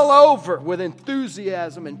boil over with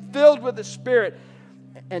enthusiasm and filled with the Spirit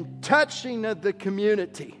and touching of the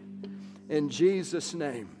community. In Jesus'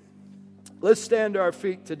 name. Let's stand to our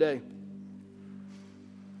feet today.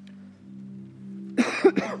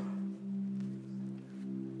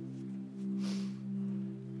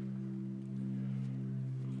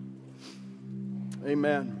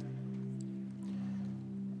 Amen.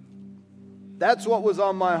 That's what was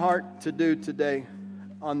on my heart to do today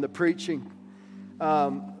on the preaching.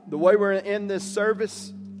 The way we're going to end this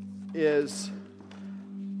service is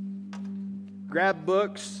grab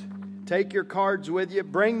books, take your cards with you,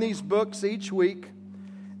 bring these books each week,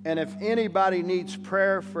 and if anybody needs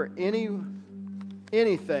prayer for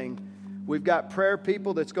anything, we've got prayer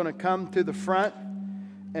people that's going to come to the front,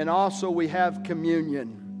 and also we have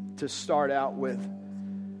communion to start out with.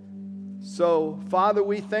 So, Father,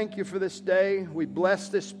 we thank you for this day. We bless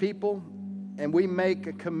this people, and we make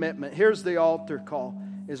a commitment. Here's the altar call.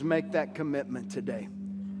 is make that commitment today.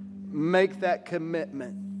 Make that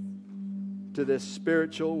commitment to this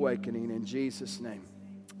spiritual awakening in Jesus' name.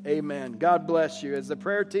 Amen. God bless you. As the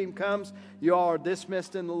prayer team comes, you all are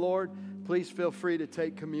dismissed in the Lord. Please feel free to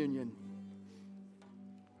take communion.